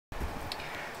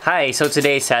Hi, so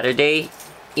today is Saturday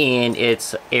and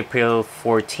it's April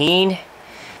 14.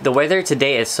 The weather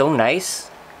today is so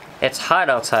nice. It's hot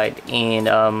outside and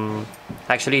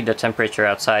actually the temperature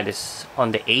outside is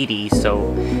on the 80s,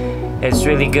 so it's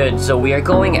really good. So we are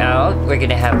going out, we're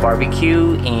gonna have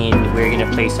barbecue and we're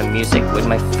gonna play some music with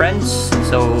my friends.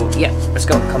 So yeah, let's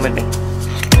go, come with me.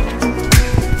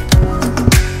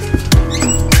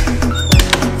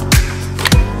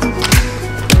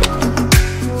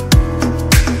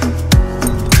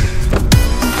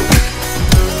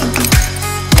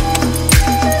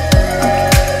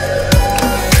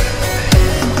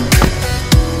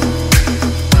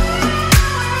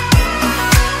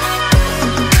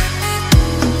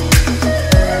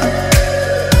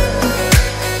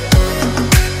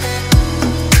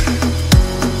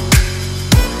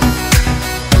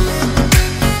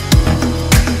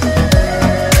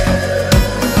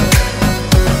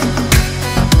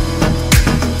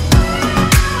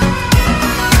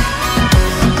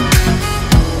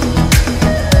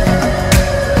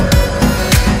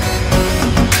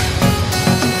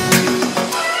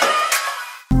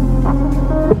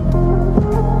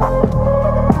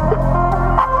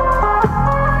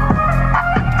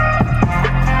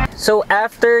 So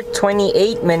after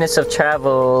 28 minutes of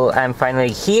travel, I'm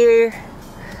finally here.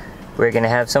 We're gonna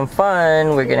have some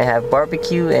fun. We're gonna have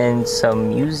barbecue and some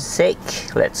music.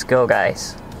 Let's go,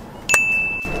 guys.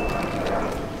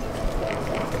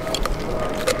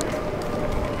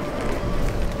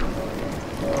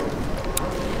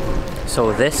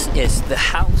 So this is the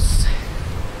house.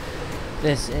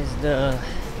 This is the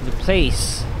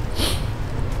place.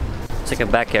 It's like a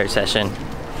backyard session.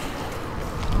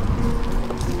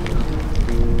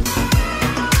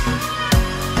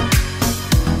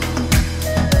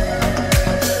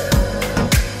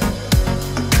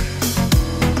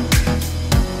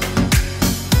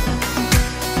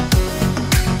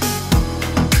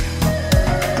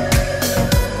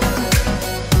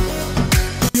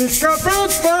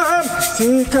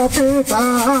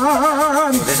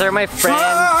 These are my friends.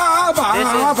 This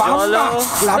is Jolo.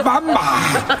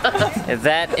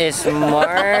 That is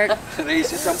Mark.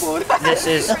 This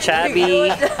is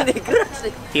Chabby.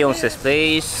 He owns this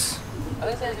place.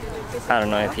 I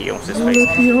don't know if he owns this place.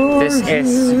 This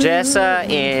is Jessa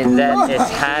and that is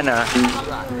Hannah.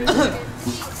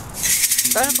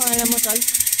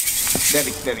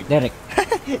 Derek.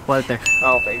 Walter.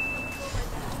 Okay.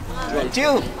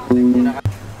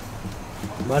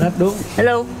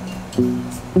 Hello.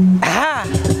 Ah.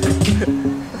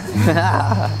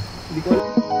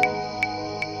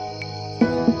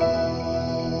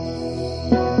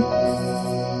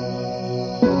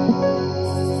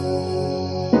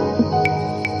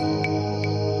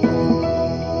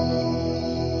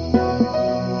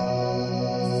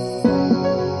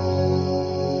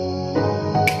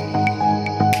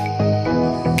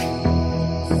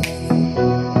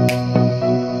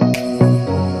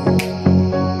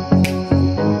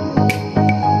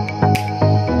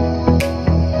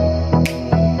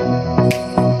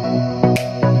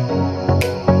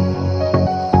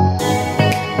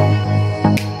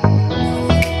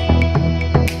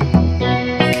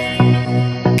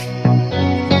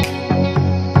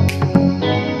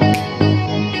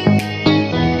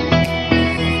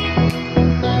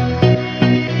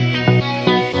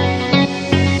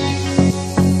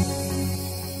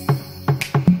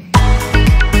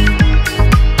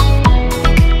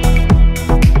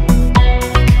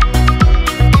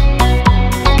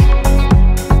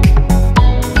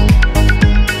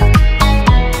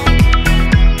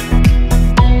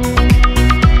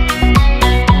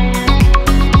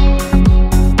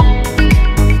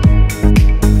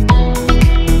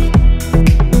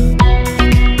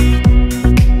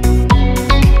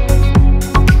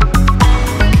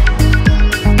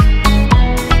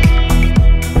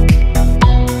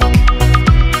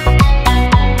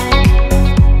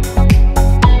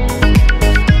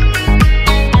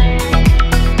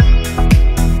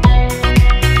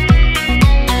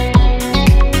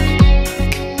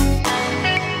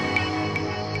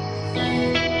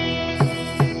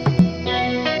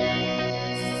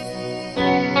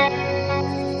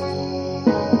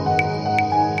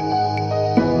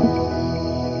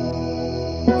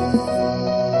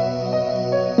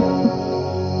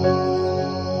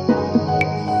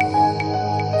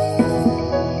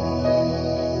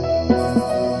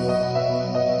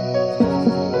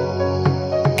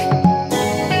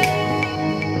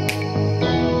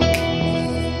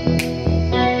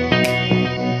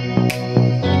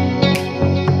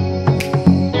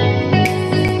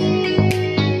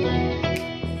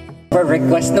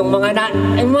 request ng mga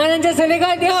nandiyan sa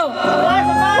likod nyo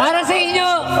para sa inyo.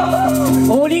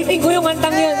 Ulitin ko yung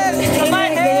kantang yun.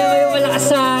 Ganyan kayo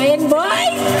malakas sa akin,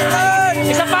 boy!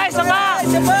 Isa pa! Isa pa!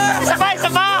 Isa pa! Isa pa! Isa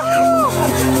pa!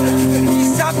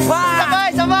 Isa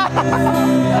pa! Isa pa!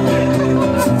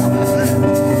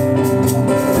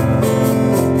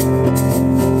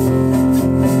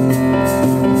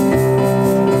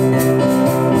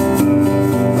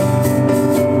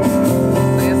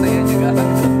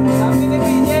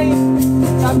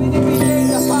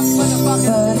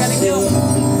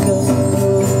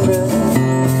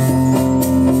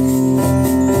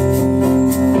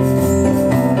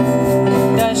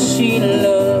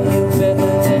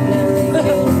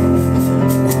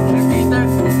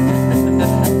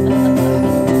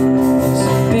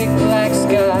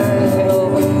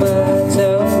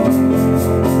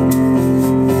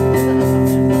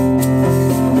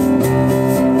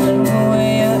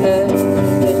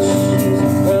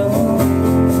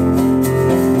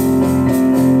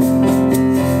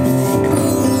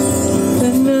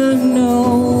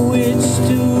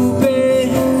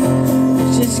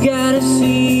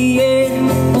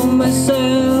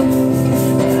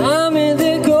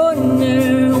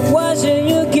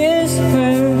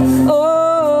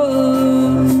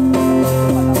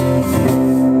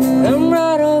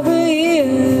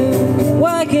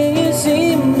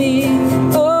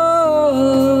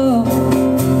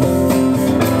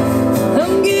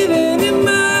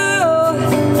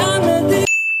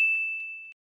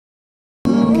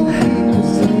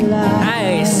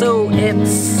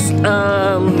 It's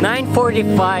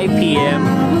 9:45 p.m.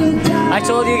 I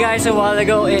told you guys a while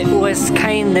ago it was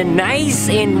kinda nice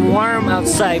and warm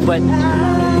outside, but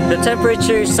the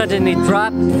temperature suddenly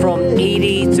dropped from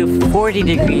 80 to 40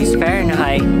 degrees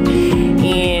Fahrenheit.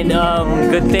 And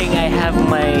good thing I have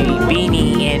my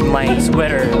beanie and my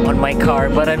sweater on my car,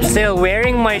 but I'm still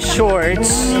wearing my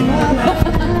shorts.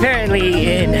 Apparently,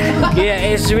 and yeah,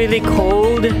 it's really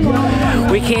cold.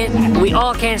 We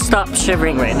all can't stop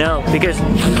shivering right now because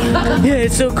yeah,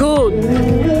 it's so cold.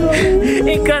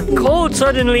 It got cold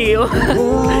suddenly. Well,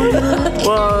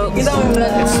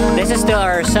 this is still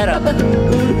our setup.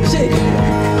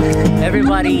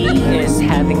 Everybody is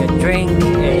having a drink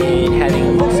and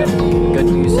having some good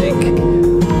music.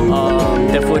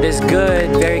 The food is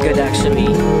good, very good actually.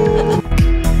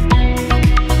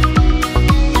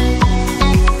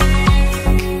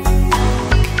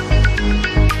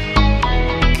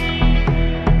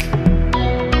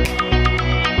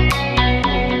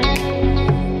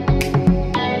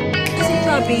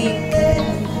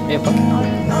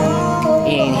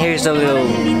 And here's a little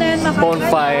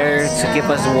bonfire to keep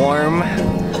us warm.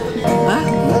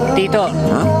 Huh? Tito,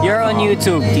 you're on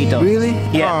YouTube, Tito. Really?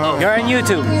 Yeah, you're on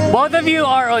YouTube. Both of you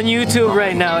are on YouTube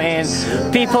right now, and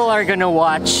people are gonna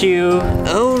watch you.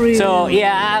 Oh, really? So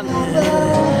yeah,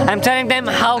 I'm telling them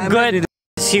how good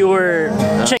you were.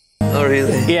 Oh,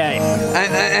 really? Yeah.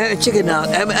 I'm chicken out.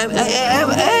 I'm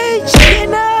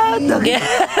chicken out.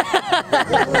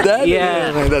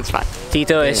 Yeah, that's fine.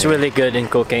 Tito is really good in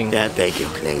cooking. Yeah, thank you.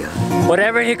 Thank you.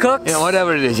 Whatever he cooks. Yeah,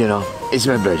 whatever it is, you know, it's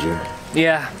my pleasure.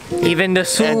 Yeah, even the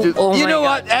soup. Oh you my know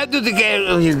God. what? I do the care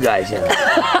of you guys. Yeah.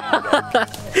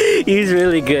 He's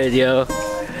really good, yo.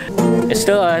 It's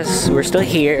still us. We're still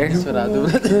here. So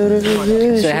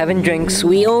having drinks.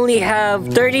 We only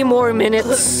have 30 more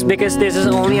minutes because this is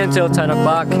only until 10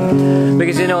 o'clock.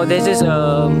 Because you know this is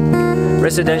a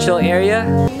residential area.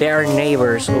 There are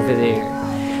neighbors over there.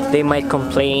 They might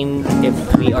complain if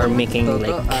we are making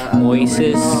like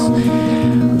noises.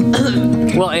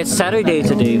 Well, it's Saturday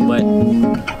today, but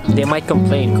they might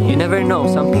complain. You never know.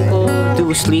 Some people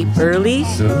do sleep early,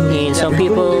 and some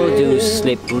people do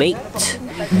sleep late.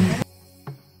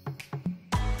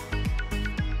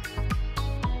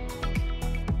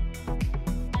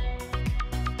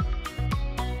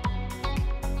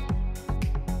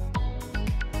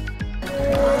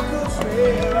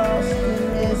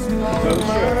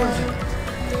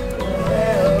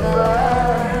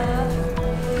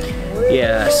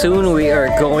 Yeah, soon we are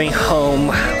going home,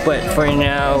 but for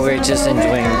now we're just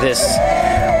enjoying this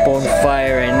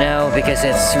bonfire right now because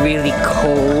it's really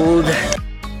cold.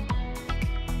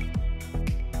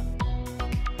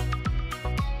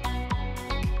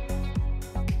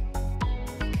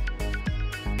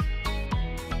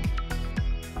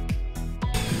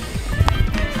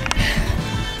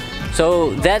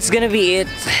 So that's gonna be it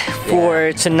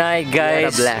for tonight, guys. We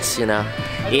had a blast, you know.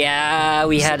 Yeah,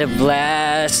 we had a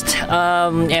blast.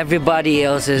 Everybody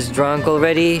else is drunk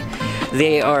already.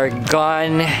 They are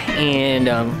gone, and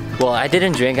well, I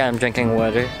didn't drink. I'm drinking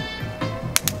water.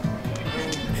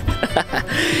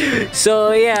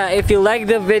 So yeah, if you like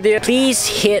the video, please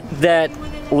hit that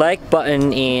like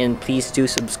button and please do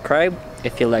subscribe.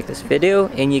 if you like this video,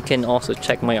 and you can also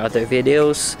check my other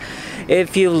videos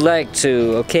if you like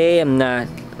to. Okay, I'm not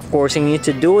forcing you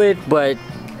to do it, but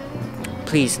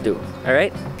please do. All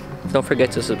right, don't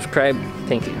forget to subscribe.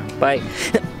 Thank you. Bye.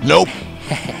 Nope.